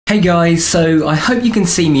Hey guys, so I hope you can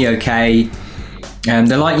see me okay.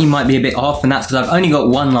 The lighting might be a bit off, and that's because I've only got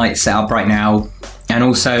one light set up right now, and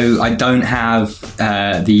also I don't have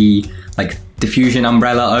the diffusion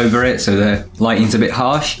umbrella over it, so the lighting's a bit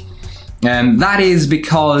harsh. That is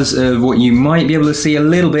because of what you might be able to see a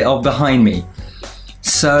little bit of behind me.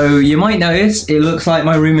 So you might notice it looks like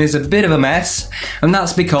my room is a bit of a mess, and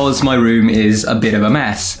that's because my room is a bit of a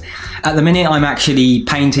mess. At the minute I'm actually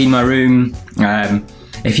painting my room.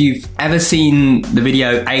 If you've ever seen the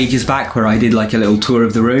video ages back where I did like a little tour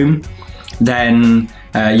of the room, then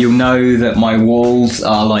you'll know that my walls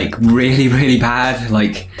are like really bad.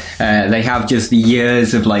 Like they have just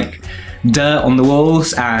years of like dirt on the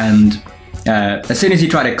walls, and as soon as you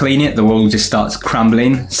try to clean it, the wall just starts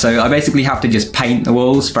crumbling. So I basically have to just paint the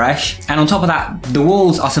walls fresh. And on top of that, the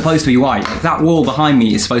walls are supposed to be white. Like, that wall behind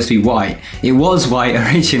me is supposed to be white. It was white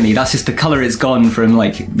originally, that's just the color it's gone from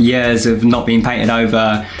like years of not being painted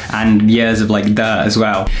over and years of like dirt as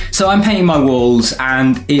well. So I'm painting my walls,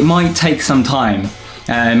 and it might take some time.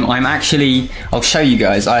 I'll show you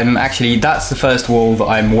guys, that's the first wall that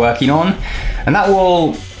I'm working on. And that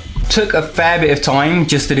wall took a fair bit of time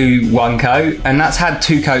just to do one coat, and that's had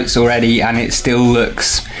 2 coats already, and it still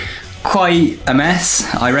looks quite a mess.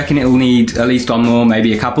 I reckon it will need at least one more,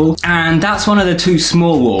 maybe a couple. And that's one of the 2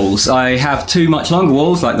 small walls. I have 2 much longer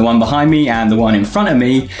walls, like the one behind me and the one in front of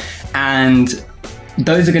me, and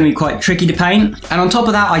those are going to be quite tricky to paint. And on top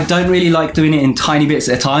of that, I don't really like doing it in tiny bits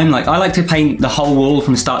at a time. Like, I like to paint the whole wall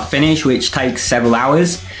from start to finish, which takes several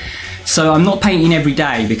hours. So I'm not painting every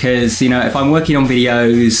day because, you know, if I'm working on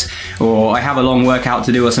videos or I have a long workout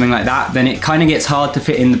to do or something like that, then it kind of gets hard to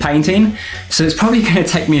fit in the painting. So it's probably going to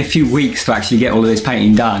take me a few weeks to actually get all of this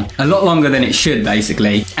painting done. A lot longer than it should,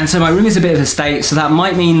 basically. And so my room is a bit of a state, so that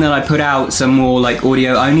might mean that I put out some more like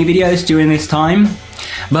audio only videos during this time.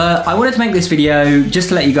 But I wanted to make this video just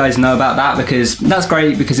to let you guys know about that, because that's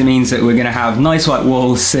great, because it means that we're going to have nice white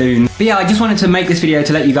walls soon. But yeah, I just wanted to make this video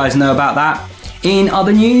to let you guys know about that. In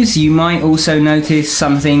other news, you might also notice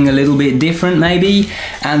something a little bit different maybe,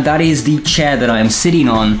 and that is the chair that I am sitting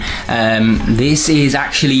on. This is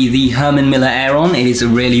actually the Herman Miller Aeron. It is a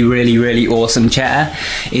really awesome chair.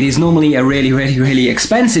 It is normally a really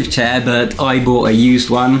expensive chair, but I bought a used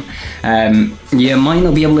one. You might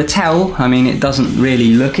not be able to tell, I mean, it doesn't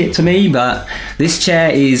really look it to me, but this chair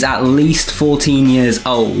is at least 14 years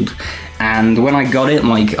old. And when I got it,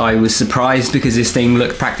 like, I was surprised because this thing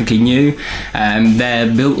looked practically new.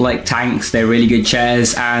 They're built like tanks, they're really good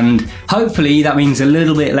chairs, and hopefully that means a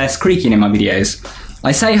little bit less creaking in my videos.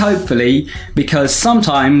 I say hopefully because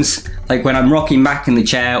sometimes, like when I'm rocking back in the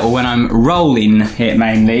chair or when I'm rolling it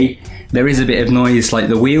mainly, there is a bit of noise, like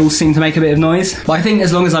the wheels seem to make a bit of noise. But I think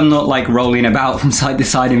as long as I'm not like rolling about from side to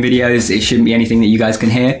side in videos, it shouldn't be anything that you guys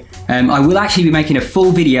can hear. I will actually be making a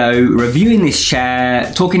full video reviewing this chair,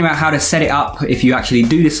 talking about how to set it up if you actually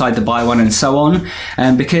do decide to buy one and so on,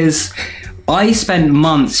 because I spent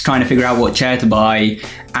months trying to figure out what chair to buy,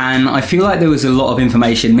 and I feel like there was a lot of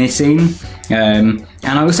information missing. And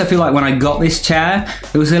I also feel like when I got this chair,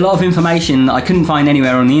 there was a lot of information that I couldn't find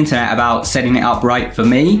anywhere on the internet about setting it up right for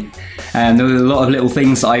me. There were a lot of little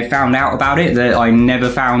things that I found out about it that I never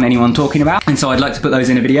found anyone talking about, and so I'd like to put those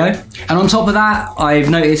in a video. And on top of that, I've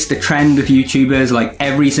noticed the trend of YouTubers, like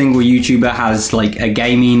every single YouTuber has like a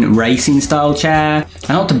gaming racing style chair. And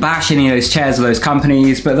not to bash any of those chairs or those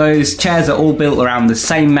companies, but those chairs are all built around the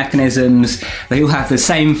same mechanisms, they all have the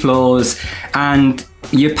same floors, and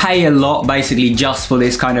you pay a lot basically just for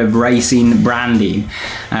this kind of racing branding.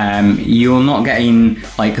 You're not getting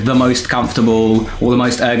like the most comfortable or the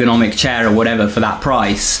most ergonomic chair or whatever for that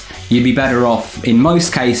price. You'd be better off in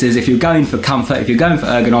most cases, if you're going for comfort, if you're going for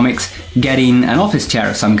ergonomics, getting an office chair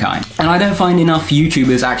of some kind. And I don't find enough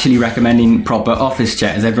YouTubers actually recommending proper office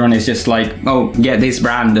chairs. Everyone is just like, oh, get this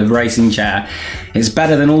brand of racing chair. It's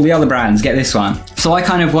better than all the other brands, get this one. So I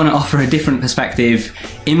kind of want to offer a different perspective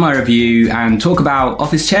in my review and talk about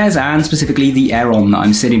office chairs, and specifically the Aeron that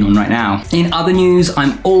I'm sitting on right now. In other news,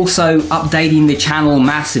 I'm also updating the channel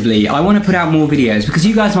massively. I want to put out more videos because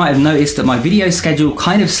you guys might have noticed that my video schedule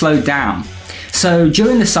kind of slowed down. So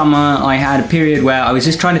during the summer, I had a period where I was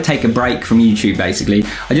just trying to take a break from YouTube, basically.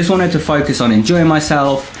 I just wanted to focus on enjoying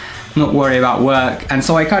myself, not worry about work, and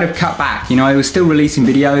so I kind of cut back. You know, I was still releasing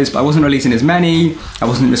videos, but I wasn't releasing as many. I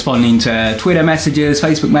wasn't responding to Twitter messages,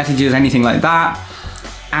 Facebook messages, anything like that.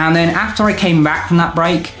 And then after I came back from that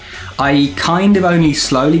break, I kind of only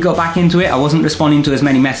slowly got back into it. I wasn't responding to as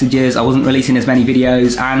many messages, I wasn't releasing as many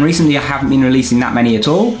videos, and recently I haven't been releasing that many at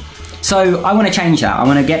all. So I want to change that. I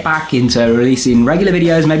want to get back into releasing regular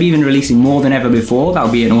videos, maybe even releasing more than ever before. That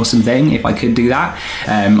would be an awesome thing if I could do that.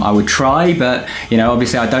 I would try, but you know,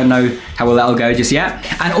 obviously I don't know how well that'll go just yet.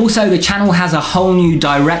 And also the channel has a whole new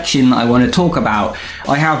direction that I want to talk about.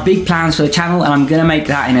 I have big plans for the channel, and I'm going to make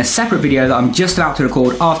that in a separate video that I'm just about to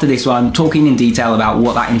record after this one, talking in detail about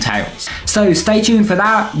what that entails. So stay tuned for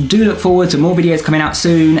that. Do look forward to more videos coming out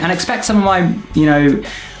soon, and expect some of my, you know,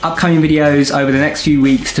 upcoming videos over the next few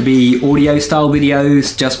weeks to be audio style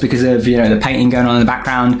videos, just because of, you know, the painting going on in the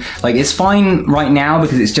background. Like, it's fine right now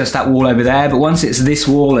because it's just that wall over there, but once it's this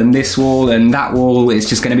wall and that wall, it's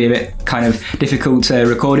just going to be a bit kind of difficult to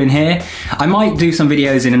record in here. I might do some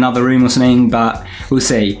videos in another room or something, but we'll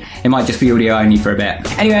see. It might just be audio only for a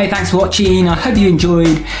bit. Anyway, thanks for watching. I hope you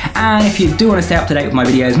enjoyed, and if you do want to stay up to date with my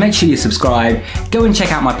videos, make sure you subscribe. Go and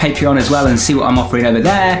check out my Patreon as well and see what I'm offering over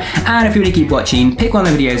there. And if you want to keep watching, pick one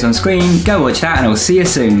of the videos on screen, go watch that, and I'll see you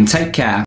soon. Take care.